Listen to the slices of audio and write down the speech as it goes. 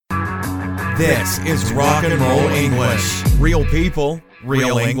This is Rock and Roll English. Real people,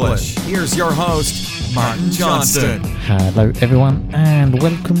 real English. Here's your host, Martin Johnston. Hello everyone and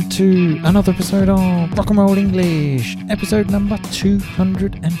welcome to another episode of Rock and Roll English. Episode number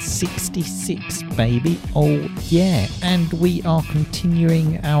 266, baby. Oh yeah. And we are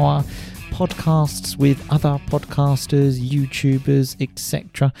continuing our podcasts with other podcasters, YouTubers,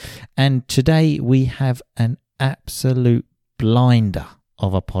 etc. And today we have an absolute blinder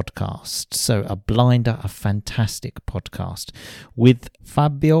of a podcast. So a fantastic podcast with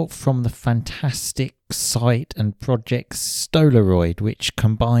Fabio from the fantastic site and project Stolaroid, which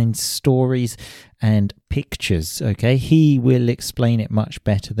combines stories and pictures. Okay, he will explain it much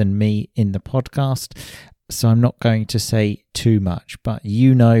better than me in the podcast, so I'm not going to say too much, but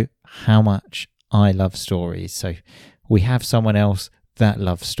you know how much I love stories. So we have someone else that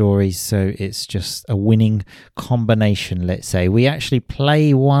loves stories, so it's just a winning combination, let's say. We actually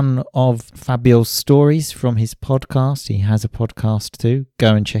play one of Fabio's stories from his podcast. He has a podcast too.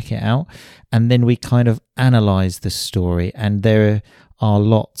 Go and check it out. And then we kind of analyze the story, and there are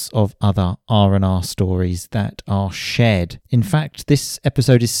lots of other R&R stories that are shared. In fact, this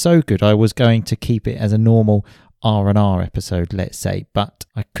episode is so good, I was going to keep it as a normal R&R episode, let's say, but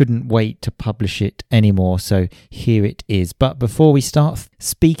I couldn't wait to publish it anymore, so here it is. But before we start,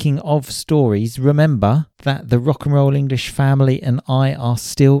 speaking of stories, remember that the Rock and Roll English family and I are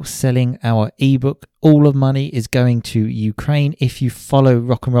still selling our ebook. All of money is going to Ukraine. If you follow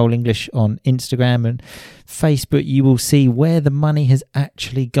Rock and Roll English on Instagram and Facebook, you will see where the money has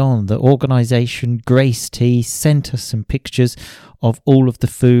actually gone. The organisation Grace Tea sent us some pictures of all of the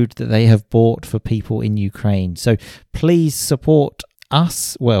food that they have bought for people in Ukraine. So please support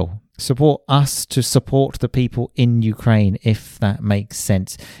us. Well, support us to support the people in Ukraine, if that makes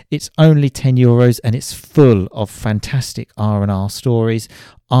sense. It's only €10 and it's full of fantastic R&R stories,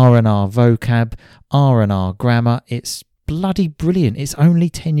 R&R vocab, R&R grammar. It's bloody brilliant. It's only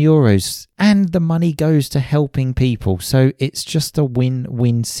 €10 and the money goes to helping people, so it's just a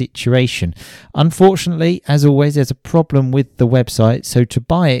win-win situation. Unfortunately, as always, there's a problem with the website, so to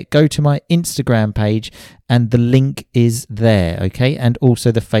buy it, go to my Instagram page and the link is there, okay? And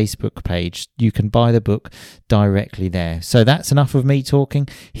also the Facebook page. You can buy the book directly there. So that's enough of me talking.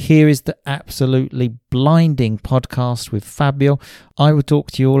 Here is the absolutely blinding podcast with Fabio. I will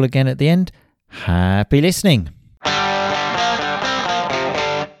talk to you all again at the end. Happy listening.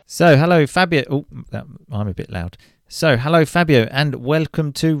 So, hello, Fabio. Oh, I'm a bit loud. So, hello, Fabio, and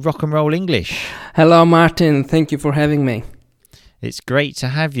welcome to Rock and Roll English. Hello, Martin. Thank you for having me. It's great to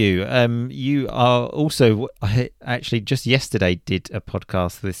have you. You are also, I actually just yesterday did a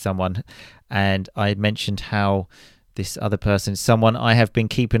podcast with someone, and I mentioned how this other person is someone I have been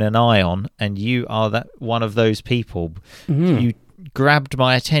keeping an eye on, and you are that one of those people. Mm-hmm. You grabbed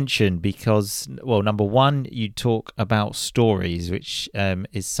my attention because, well, number one, you talk about stories, which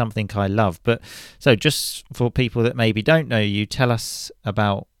is something I love. But so just for people that maybe don't know you, tell us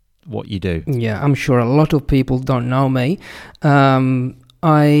about what you do. Yeah, I'm sure a lot of people don't know me.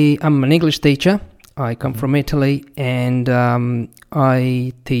 I am an English teacher. I come from Italy, and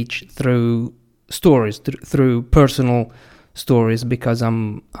I teach through stories, through personal stories, because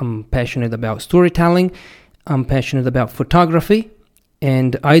I'm passionate about storytelling. I'm passionate about photography,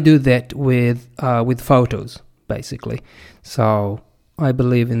 and I do that with photos, basically. So I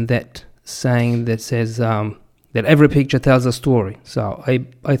believe in that saying that says that every picture tells a story. So I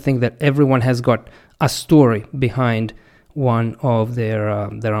think that everyone has got a story behind one of their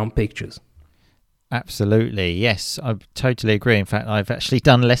own pictures. Absolutely, yes, I totally agree. In fact, I've actually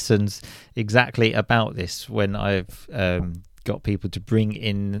done lessons exactly about this when I've got people to bring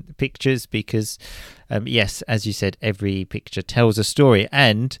in pictures because, yes, as you said, every picture tells a story.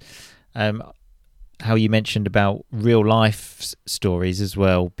 And how you mentioned about real life stories as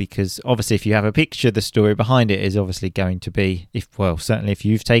well, because obviously if you have a picture, the story behind it is obviously going to be, certainly if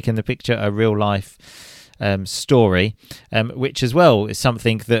you've taken the picture, a real life story, which as well is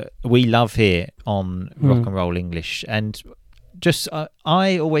something that we love here on Rock and Roll English. And just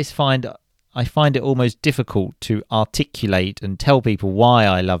I always find it almost difficult to articulate and tell people why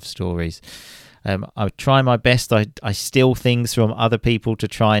I love stories. I try my best. I steal things from other people to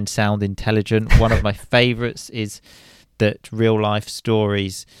try and sound intelligent. One of my favourites is that real life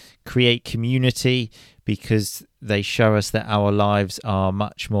stories create community because they show us that our lives are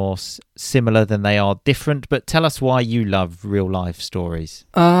much more similar than they are different. But tell us why you love real life stories.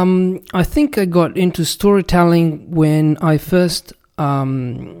 I think I got into storytelling when I first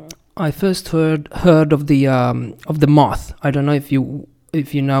heard of the moth. I don't know if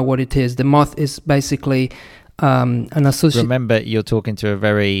you know what it is. The moth is basically an associate. Remember, you're talking to a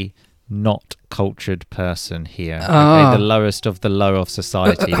very not cultured person here. Okay, the lowest of the low of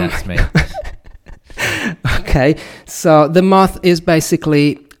society. That's me. Okay, so the Moth is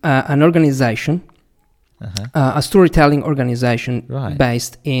basically an organization, a storytelling organization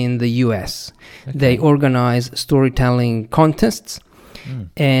based in the US. Okay. They organize storytelling contests,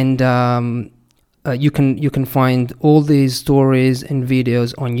 and you can find all these stories and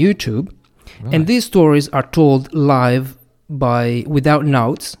videos on YouTube. Right. And these stories are told live without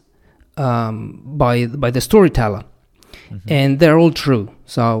notes by the storyteller, and they're all true.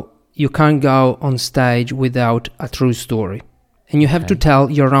 So you can't go on stage without a true story, and you have to tell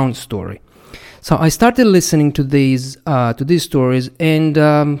your own story. So I started listening to these stories, and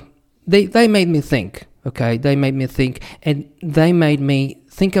they made me think. Okay, they made me think, and they made me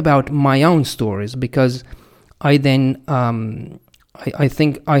think about my own stories, because I then I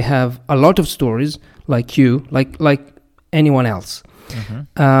think I have a lot of stories like you, like anyone else,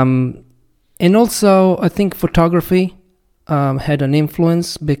 and also I think photography had an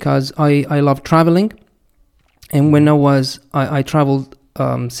influence, because I love traveling, and when I traveled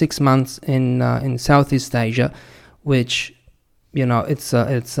 6 months in Southeast Asia, which, you know, it's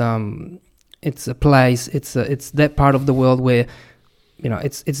a place, it's that part of the world where, you know,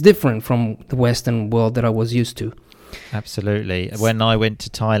 it's different from the Western world that I was used to. Absolutely. When I went to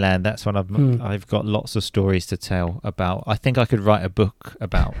Thailand, that's when I've got lots of stories to tell about. I think I could write a book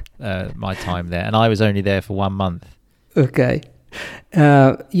about my time there, and I was only there for 1 month. Okay.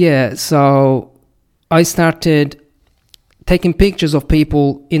 So I started taking pictures of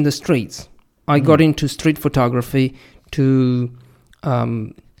people in the streets. I got into street photography to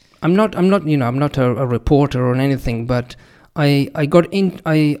I'm not a reporter or anything, but I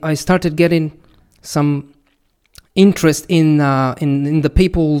started getting some interest in the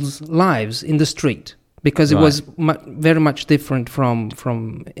people's lives in the street, because it was very much different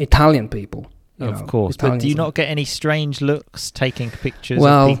from Italian people. Of course, but do you not get any strange looks taking pictures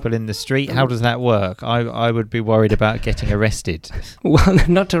of people in the street? How does that work? I would be worried about getting arrested. Well,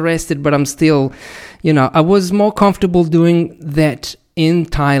 not arrested, but I'm still, I was more comfortable doing that in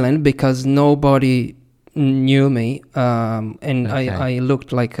Thailand because nobody knew me, and I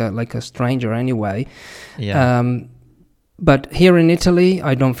looked like a stranger anyway. Yeah. But here in Italy,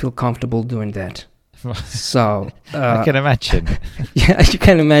 I don't feel comfortable doing that. So I can imagine. Yeah, you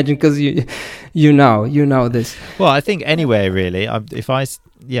can imagine, because you know this. Well, I think anywhere really. I'm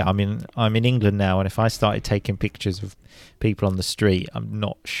in England now, and if I started taking pictures of people on the street, I'm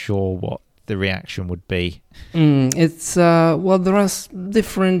not sure what the reaction would be. It's there are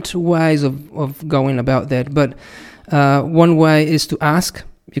different ways of going about that, but one way is to ask.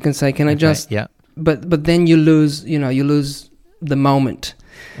 You can say, "Can I just?" Yeah. But then you lose the moment.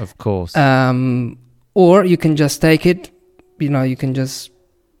 Of course. Or you can just take it. You can just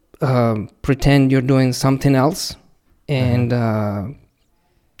pretend you're doing something else and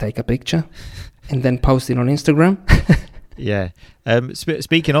take a picture and then post it on Instagram. Yeah.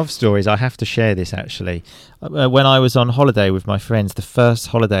 Speaking of stories, I have to share this actually. When I was on holiday with my friends, the first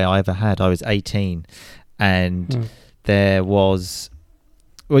holiday I ever had, I was 18, and there was,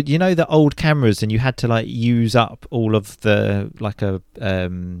 well, the old cameras, and you had to use up all of the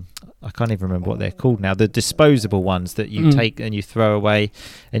I can't even remember what they're called now, the disposable ones that you take and you throw away,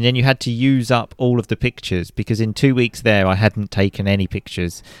 and then you had to use up all of the pictures, because in 2 weeks there I hadn't taken any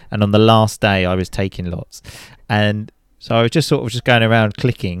pictures, and on the last day I was taking lots. And so I was just sort of just going around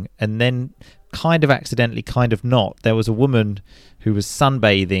clicking, and then kind of accidentally, kind of not, there was a woman who was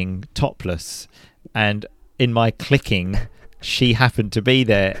sunbathing topless, and in my clicking she happened to be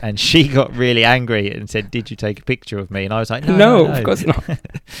there, and she got really angry and said, "Did you take a picture of me?" And I was like, no. Of course not.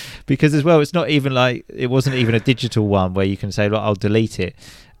 Because as well, it's not even it wasn't even a digital one where you can say, "Look, I'll delete it,"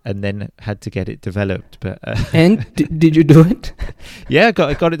 and then had to get it developed. But and did you do it? Yeah,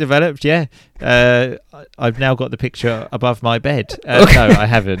 got it developed. Yeah, I've now got the picture above my bed. Okay. No, I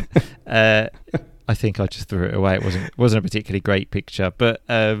haven't. I think I just threw it away. It wasn't a particularly great picture, but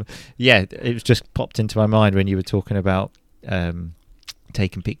it was just popped into my mind when you were talking about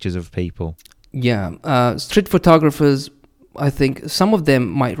taking pictures of people. Yeah, street photographers, I think some of them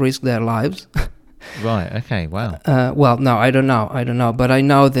might risk their lives. Right. Okay. Wow. Well, no, I don't know, but I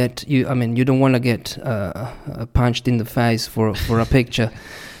know that you don't want to get punched in the face for a picture.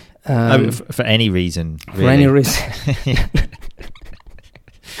 For any reason. Really. For any reason.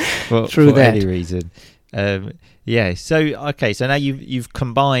 Well, True for that. any reason. Yeah. So now you've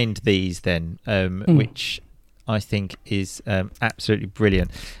combined these then, which I think is absolutely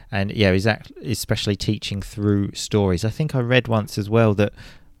brilliant, and especially teaching through stories. I think I read once as well that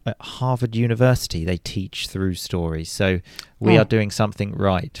at Harvard University. They teach through stories. So we are doing something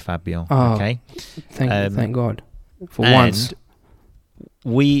right, Fabio. Okay. Thank God. For once.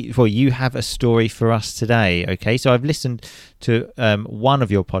 You have a story for us today. Okay. So I've listened to one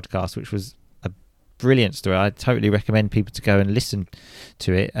of your podcasts, which was a brilliant story. I totally recommend people to go and listen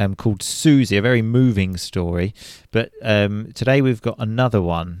to it, called Susie, a very moving story. But today we've got another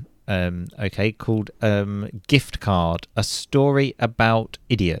one. Called Gift Card, a story about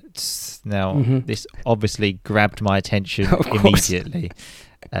idiots. Now, this obviously grabbed my attention immediately.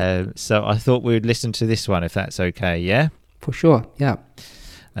 So I thought we would listen to this one, if that's okay, yeah? For sure, yeah.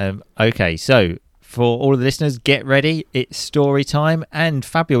 Okay, so for all of the listeners, get ready. It's story time. And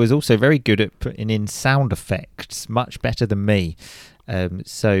Fabio is also very good at putting in sound effects, much better than me.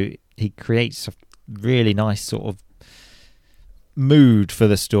 So he creates a really nice sort of mood for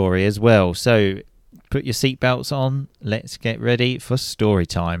the story as well. So put your seatbelts on. Let's get ready for story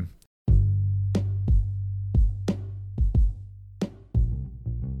time.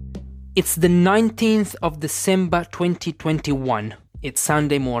 It's the 19th of December 2021. It's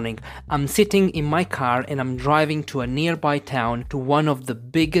Sunday morning. I'm sitting in my car and I'm driving to a nearby town, to one of the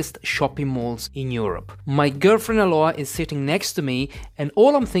biggest shopping malls in Europe. My girlfriend Aloha is sitting next to me, and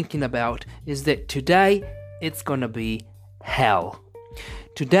all I'm thinking about is that today it's gonna be hell.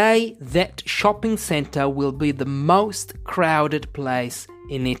 Today, that shopping center will be the most crowded place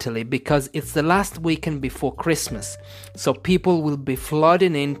in Italy because it's the last weekend before Christmas, so people will be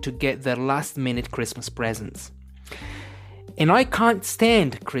flooding in to get their last-minute Christmas presents. And I can't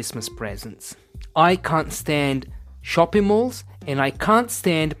stand Christmas presents. I can't stand shopping malls, and I can't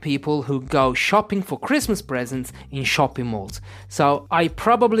stand people who go shopping for Christmas presents in shopping malls. So I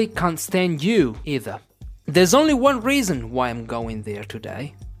probably can't stand you either. There's only one reason why I'm going there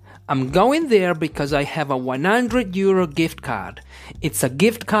today. I'm going there because I have a €100 gift card. It's a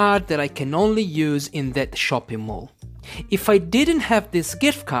gift card that I can only use in that shopping mall. If I didn't have this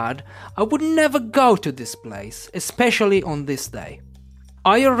gift card, I would never go to this place, especially on this day.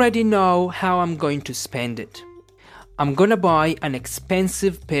 I already know how I'm going to spend it. I'm gonna buy an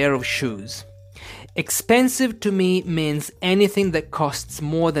expensive pair of shoes. Expensive to me means anything that costs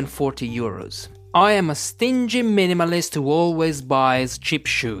more than €40. I am a stingy minimalist who always buys cheap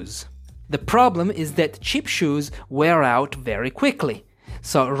shoes. The problem is that cheap shoes wear out very quickly.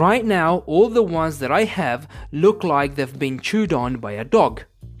 So right now, all the ones that I have look like they've been chewed on by a dog.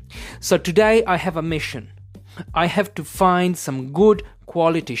 So today I have a mission. I have to find some good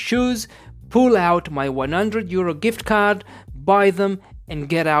quality shoes, pull out my €100 gift card, buy them, and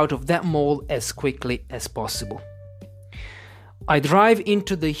get out of that mall as quickly as possible. I drive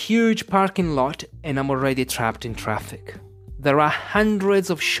into the huge parking lot and I'm already trapped in traffic. There are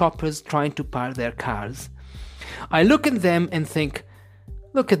hundreds of shoppers trying to park their cars. I look at them and think,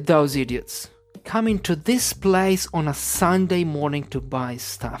 look at those idiots coming to this place on a Sunday morning to buy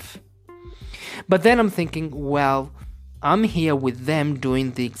stuff. But then I'm thinking, well, I'm here with them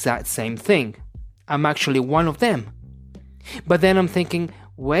doing the exact same thing. I'm actually one of them. But then I'm thinking,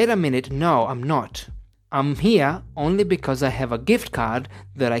 wait a minute, no, I'm not. I'm here only because I have a gift card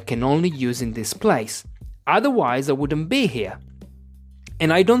that I can only use in this place. Otherwise, I wouldn't be here.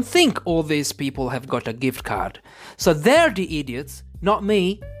 And I don't think all these people have got a gift card. So they're the idiots, not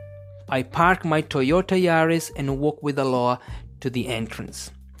me. I park my Toyota Yaris and walk with Aloha to the entrance.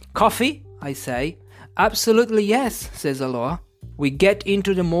 Coffee? I say. Absolutely yes, says Aloha. We get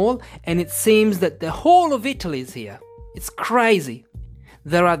into the mall and it seems that the whole of Italy is here. It's crazy.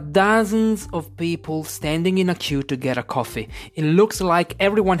 There are dozens of people standing in a queue to get a coffee. It looks like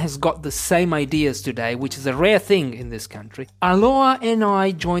everyone has got the same ideas today, which is a rare thing in this country. Aloha and I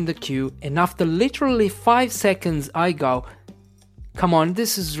join the queue, and after literally 5 seconds I go, come on,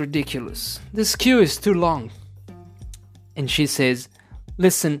 this is ridiculous. This queue is too long. And she says,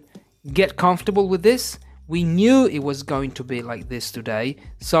 listen, get comfortable with this. We knew it was going to be like this today,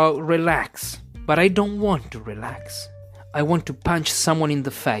 so relax. But I don't want to relax. I want to punch someone in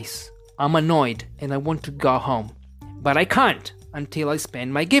the face. I'm annoyed and I want to go home. But I can't until I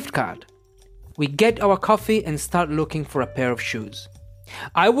spend my gift card. We get our coffee and start looking for a pair of shoes.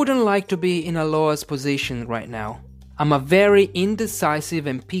 I wouldn't like to be in Aloha's position right now. I'm a very indecisive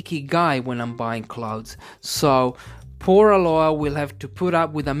and picky guy when I'm buying clothes. So poor Aloha will have to put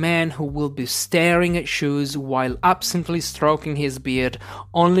up with a man who will be staring at shoes while absently stroking his beard,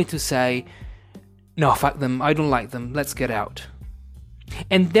 only to say, no, fuck them, I don't like them, let's get out.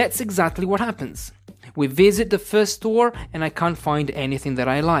 And that's exactly what happens. We visit the first store and I can't find anything that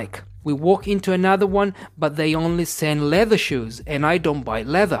I like. We walk into another one, but they only sell leather shoes and I don't buy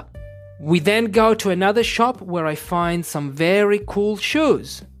leather. We then go to another shop where I find some very cool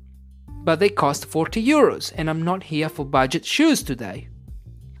shoes. but they cost 40 euros and I'm not here for budget shoes today.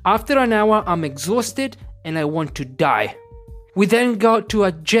 After an hour, I'm exhausted and I want to die. We then go to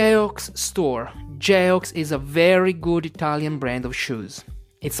a Geox store. Geox is a very good Italian brand of shoes.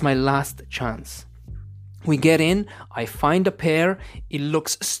 It's my last chance. We get in, I find a pair, it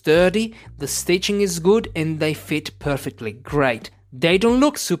looks sturdy, the stitching is good and they fit perfectly. Great. They don't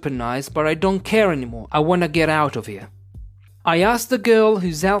look super nice, but I don't care anymore. I want to get out of here. I asked the girl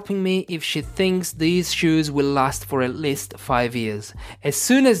who's helping me if she thinks these shoes will last for at least 5 years. As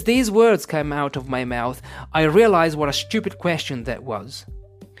soon as these words came out of my mouth, I realized what a stupid question that was.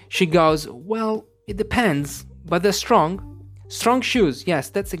 She goes, well, it depends, but they're strong. Strong shoes, yes,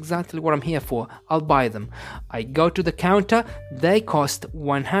 that's exactly what I'm here for. I'll buy them. I go to the counter, they cost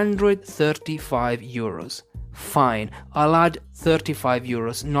 135 euros. Fine, I'll add 35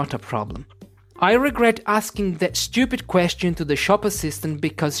 euros, not a problem. I regret asking that stupid question to the shop assistant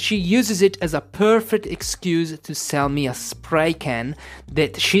because she uses it as a perfect excuse to sell me a spray can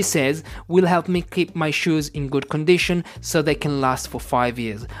that she says will help me keep my shoes in good condition so they can last for 5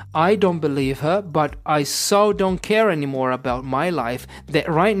 years. I don't believe her, but I so don't care anymore about my life that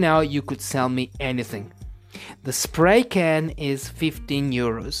right now you could sell me anything. The spray can is 15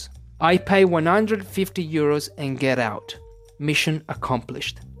 euros. I pay 150 euros and get out. Mission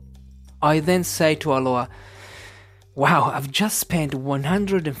accomplished. I then say to Aloha, wow, I've just spent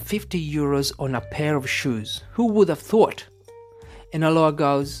 150 euros on a pair of shoes. Who would have thought? And Aloha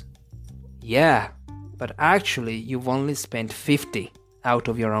goes, yeah, but actually you've only spent 50 out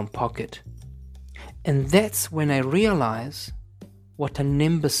of your own pocket. And that's when I realize what an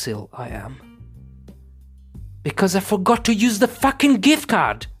imbecile I am. Because I forgot to use the fucking gift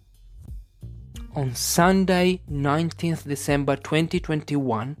card. On Sunday, 19th December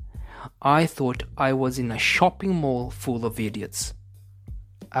 2021, I thought I was in a shopping mall full of idiots.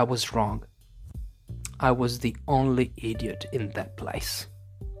 I was wrong. I was the only idiot in that place.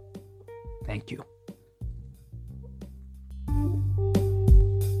 Thank you.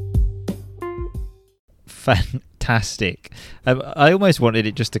 Fantastic. I almost wanted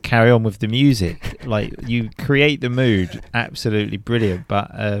it just to carry on with the music. Like, you create the mood. Absolutely brilliant.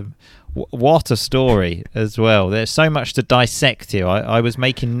 But what a story as well. There's so much to dissect here. I was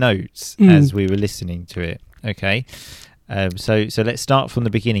making notes as we were listening to it. Okay. So let's start from the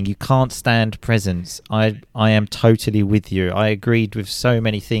beginning. You can't stand presents. I am totally with you. I agreed with so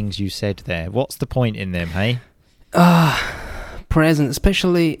many things you said there. What's the point in them, hey? Presents,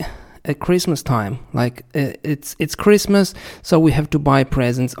 especially at Christmas time. Like, it's Christmas, so we have to buy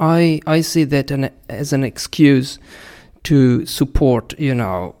presents. I see that as an excuse to support,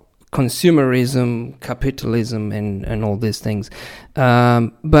 consumerism, capitalism, and all these things.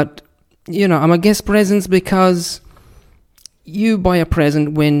 But, I'm against presents because you buy a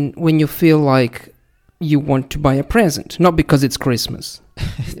present when you feel like you want to buy a present, not because it's Christmas.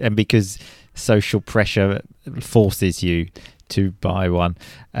 And because social pressure forces you to buy one.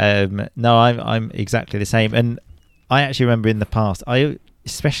 No, I'm exactly the same. And I actually remember in the past, I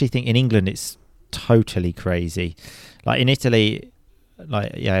especially think in England it's totally crazy. Like in Italy,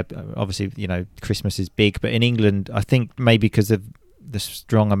 obviously, Christmas is big, but in England, I think maybe because of the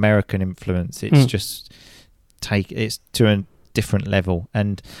strong American influence, it's just it's to a different level.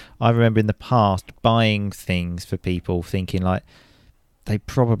 And I remember in the past buying things for people thinking like, they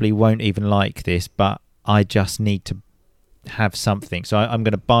probably won't even like this, but I just need to have something, so I'm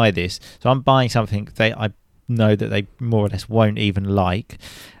going to buy this. So I'm buying something I know that they more or less won't even like.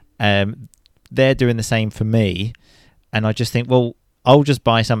 They're doing the same for me, and I just think, well, I'll just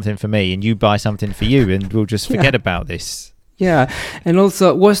buy something for me and you buy something for you, and we'll just forget about this. Yeah, and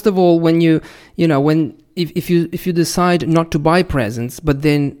also, worst of all, when if you decide not to buy presents, but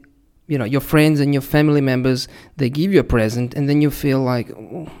then your friends and your family members, they give you a present, and then you feel like,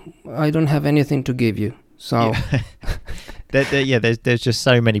 I don't have anything to give you. So there's just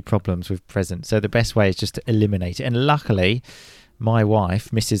so many problems with presents. So the best way is just to eliminate it. And luckily, my wife,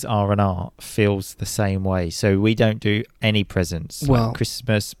 Mrs. R&R, feels the same way. So we don't do any presents. Well, like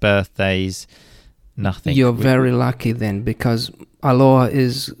Christmas, birthdays, nothing. You're very lucky then, because Aloha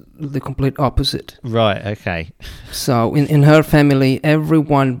is the complete opposite. Right, okay. So in her family,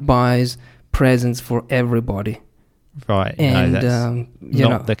 everyone buys presents for everybody. Right, and, no, that's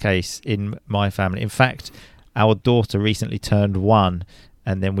not the case in my family. In fact, our daughter recently turned 1,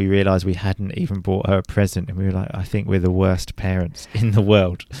 and then we realised we hadn't even bought her a present, and we were like, I think we're the worst parents in the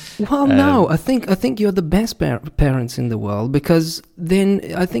world. Well, no, I think you're the best parents in the world, because then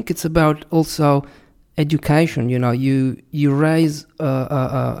I think it's about also education. You raise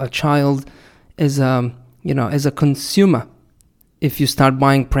a child as a consumer. If you start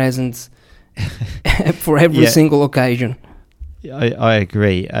buying presents for every single occasion. I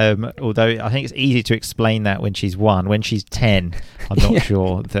agree. Although I think it's easy to explain that when she's 1. When she's 10, I'm not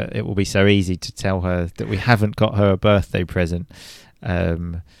sure that it will be so easy to tell her that we haven't got her a birthday present,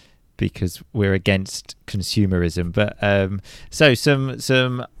 because we're against consumerism. But so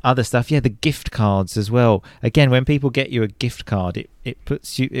some other stuff. Yeah, the gift cards as well. Again, when people get you a gift card, it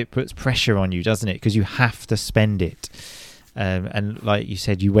puts pressure on you, doesn't it? Because you have to spend it. And like you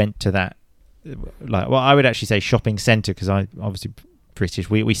said, you went to that. I would actually say shopping centre, because I obviously British.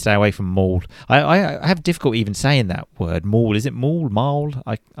 We stay away from mall. I have difficulty even saying that word. Mall. Is it mall?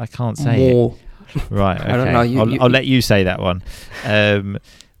 I can't say Mall. it. Right. Okay. I don't know. I'll let you say that one.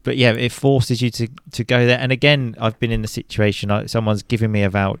 But yeah, it forces you to go there. And again, I've been in the situation. Someone's giving me a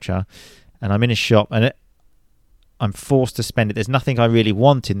voucher, and I'm in a shop, and I'm forced to spend it. There's nothing I really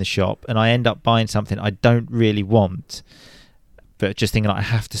want in the shop, and I end up buying something I don't really want. But just thinking, I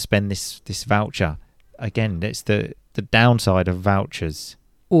have to spend this voucher. Again, it's the downside of vouchers.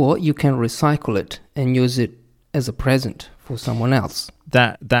 Or you can recycle it and use it as a present for someone else.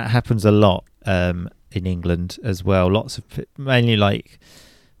 That happens a lot in England as well. Lots of, mainly like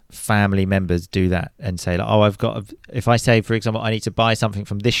family members do that and say, like, oh, if I say, for example, I need to buy something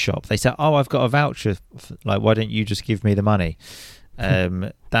from this shop, they say, oh, I've got a voucher. Like, why don't you just give me the money?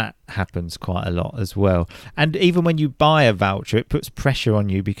 That happens quite a lot as well. And even when you buy a voucher, it puts pressure on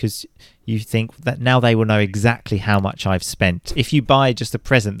you, because you think that now they will know exactly how much I've spent. If you buy just a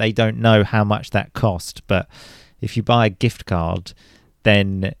present, they don't know how much that cost. But if you buy a gift card,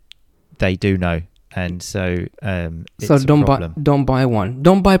 then they do know. And so it's so don't a problem. don't buy one.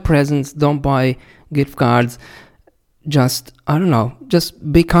 Don't buy presents. Don't buy gift cards. Just, I don't know,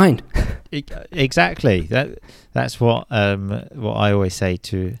 just be kind. Exactly. That's what I always say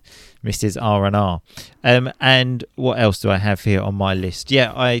to Mrs. R&R. And what else do I have here on my list?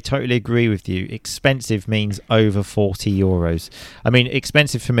 Yeah, I totally agree with you. Expensive means over 40 euros. I mean,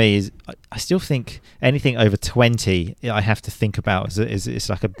 expensive for me is, I still think anything over 20 I have to think about. It's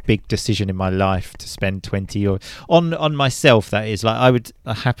like a big decision in my life to spend 20 euros on myself. That is, like, I would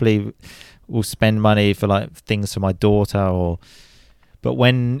happily will spend money for like things for my daughter, but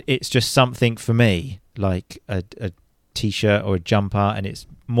when it's just something for me, like a t-shirt or a jumper, and it's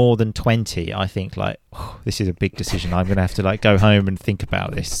more than 20, I think, like, oh, this is a big decision. I'm gonna have to like go home and think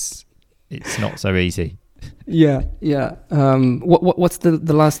about this. It's not so easy. Yeah. What's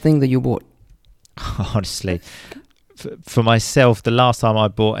the last thing that you bought? Honestly, for myself, the last time I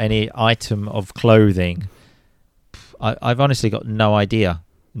bought any item of clothing, I've honestly got no idea.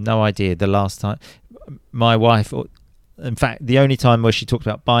 The last time my wife, in fact, the only time where she talked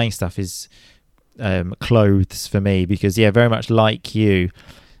about buying stuff is clothes for me, because very much like you,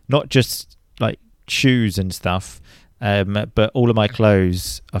 not just like shoes and stuff, but all of my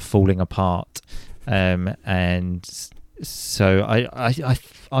clothes are falling apart, and so I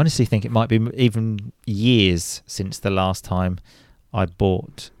honestly think it might be even years since the last time I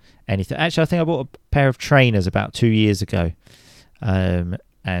bought anything. Actually, I think I bought a pair of trainers about 2 years ago.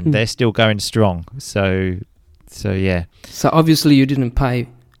 And they're still going strong. So yeah. So obviously you didn't pay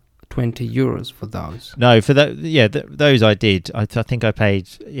 20 euros for those. No, for that, those I did. I think I paid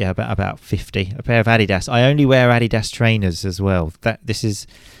about 50. A pair of Adidas. I only wear Adidas trainers as well. This is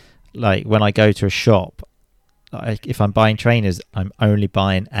like when I go to a shop. If I'm buying trainers, I'm only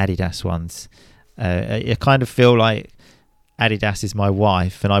buying Adidas ones. I kind of feel like Adidas is my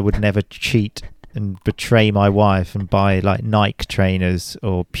wife, and I would never cheat and betray my wife and buy like Nike trainers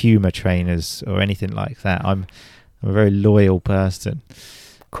or Puma trainers or anything like that. I'm a very loyal person.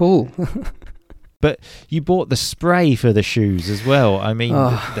 Cool. But you bought the spray for the shoes as well. I mean,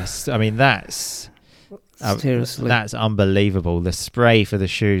 that's seriously, that's unbelievable. The spray for the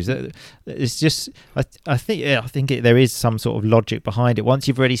shoes. It's just, I think there is some sort of logic behind it. Once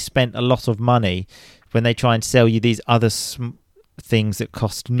you've already spent a lot of money, when they try and sell you these other things that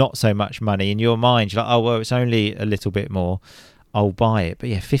cost not so much money, in your mind you're like, oh well, it's only a little bit more, I'll buy it. But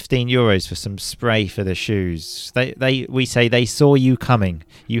 15 euros for some spray for the shoes. We say they saw you coming.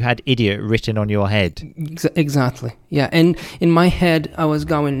 You had idiot written on your head. Exactly. Yeah. And in my head I was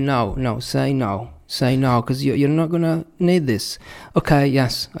going, say no, because you're not gonna need this. Okay,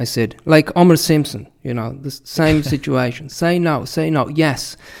 yes, I said, like Homer Simpson, the same situation. Say no,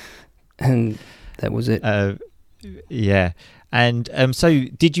 yes. And that was it. Yeah. And so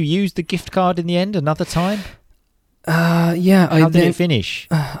did you use the gift card in the end another time? Yeah. How did it finish?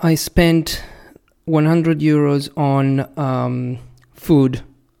 I spent 100 euros on food,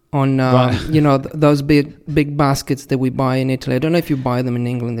 on those big baskets that we buy in Italy. I don't know if you buy them in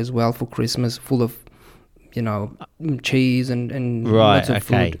England as well for Christmas, full of cheese and Right, lots of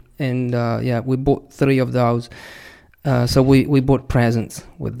okay. food. And we bought 3 of those. So we bought presents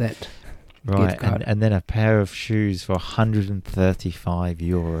with that. Right, gift card. and then a pair of shoes for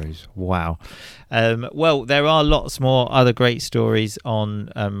 €135. Wow. Well, there are lots more other great stories on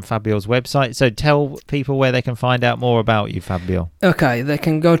Fabio's website. So tell people where they can find out more about you, Fabio. Okay, they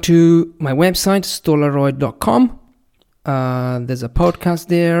can go to my website, stolaroid.com. There's a podcast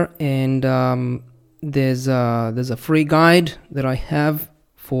there, and there's a free guide that I have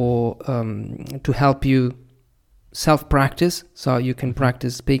for to help you self-practice, so you can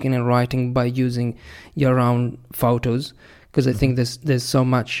practice speaking and writing by using your own photos, because I think there's so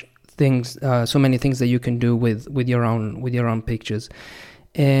many things that you can do with your own pictures.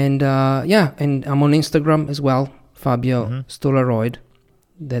 And and I'm on Instagram as well, Fabio Stolaroid.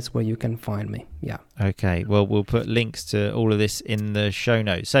 That's where you can find me. Yeah. Okay, well, we'll put links to all of this in the show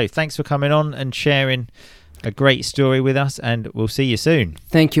notes. So thanks for coming on and sharing a great story with us, and we'll see you soon.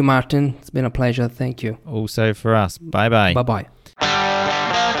 Thank you, Martin. It's been a pleasure. Thank you. Also for us. Bye-bye. Bye-bye.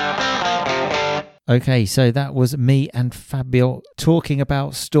 Okay, so that was me and Fabio talking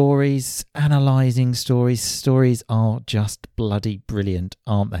about stories, analysing stories. Stories are just bloody brilliant,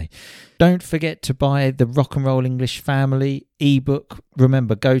 aren't they? Don't forget to buy the Rock and Roll English Family ebook.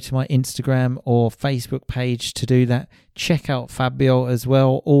 Remember, go to my Instagram or Facebook page to do that. Check out Fabio as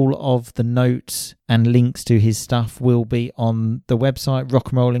well. All of the notes and links to his stuff will be on the website,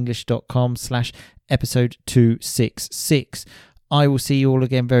 rockandrollenglish.com/episode 266. I will see you all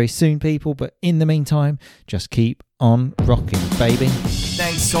again very soon, people. But in the meantime, just keep on rocking, baby.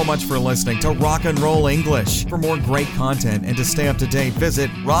 Thanks so much for listening to Rock and Roll English. For more great content and to stay up to date, visit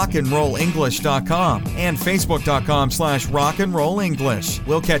rockandrollenglish.com and facebook.com/rockandrollenglish.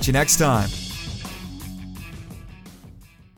 We'll catch you next time.